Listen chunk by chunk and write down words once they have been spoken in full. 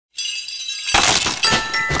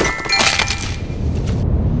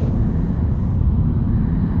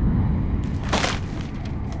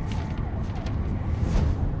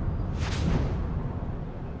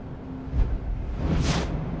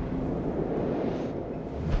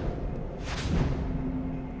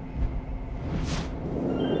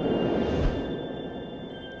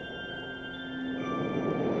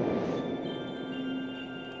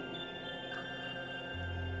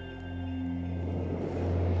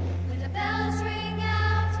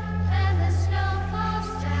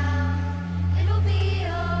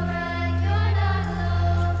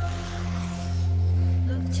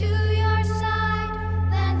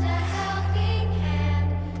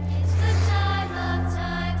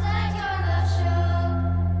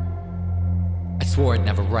Swore I'd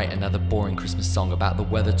never write another boring Christmas song about the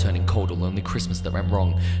weather turning cold or lonely Christmas that went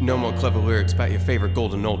wrong. No more clever lyrics about your favorite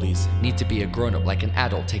golden oldies. Need to be a grown-up like an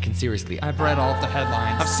adult taken seriously. I've read all of the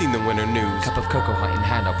headlines. I've seen the winter news. Cup of cocoa hot in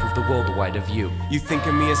hand, I'll prove the world a wider view. You think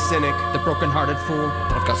of me a cynic, The broken-hearted fool.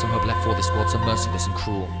 But I've got some hope left for this world so merciless and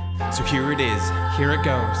cruel. so here it is, Here it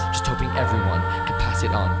goes. Just hoping everyone can pass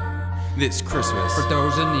it on. this Christmas. For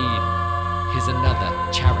those in need. Here's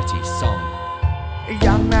another charity song. A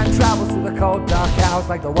young man travels through the cold dark hours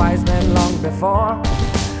like the wise men long before.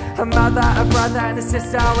 A mother, a brother and a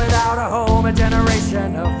sister without a home, a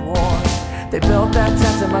generation of war. They built their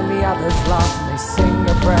tents among the others lost, and they sing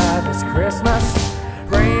a prayer this Christmas,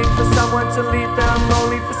 praying for someone to lead them,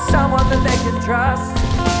 only for someone that they can trust.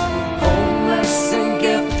 Homeless and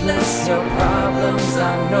giftless, your problems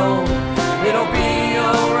are known. It'll be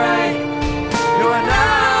alright, you're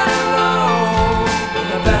not alone.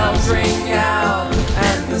 The bells ring out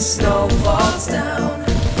and the snow falls down.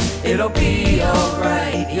 It'll be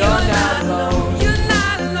alright, you're not alone. You're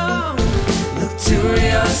not alone. Look to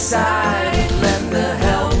your side, lend a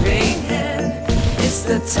helping hand. It's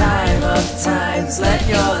the time of times, let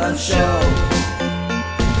your love show.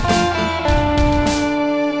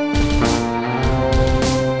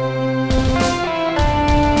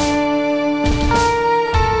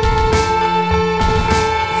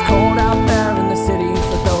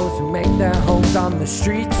 On the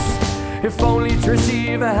streets, if only to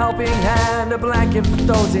receive a helping hand, a blanket for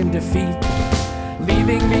those in defeat,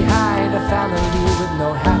 leaving behind a family with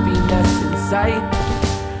no happiness in sight,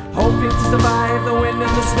 hoping to survive the wind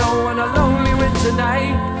and the snow on a lonely winter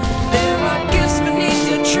night. There are gifts beneath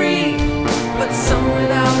your tree, but some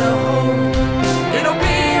without a home. It'll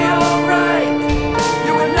be alright,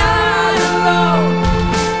 you are not alone.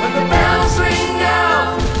 When the bells ring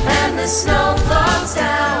out and the snow falls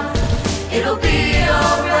down, it'll be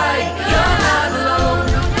alright, you're not alone.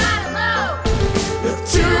 You're not alone. Look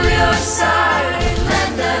to your side,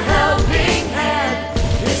 lend a helping hand.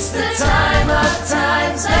 It's the time of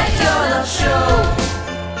times, let your love show.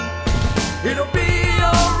 It'll be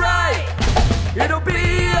alright, it'll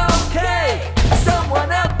be okay.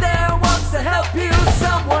 Someone out there wants to help you,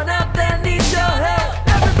 someone out there needs your help.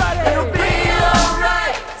 Everybody, it'll be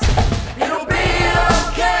alright, it'll be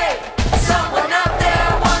okay. Someone out there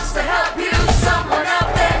wants to help you, someone out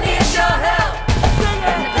there needs your help.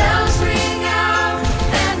 The bells ring out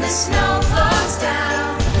and the snow falls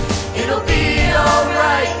down. It'll be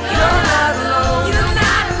alright, you're not alone. You're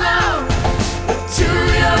not alone. Look to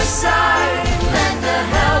your side, lend a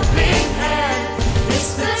helping hand.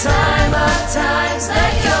 It's the time of times,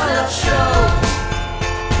 let your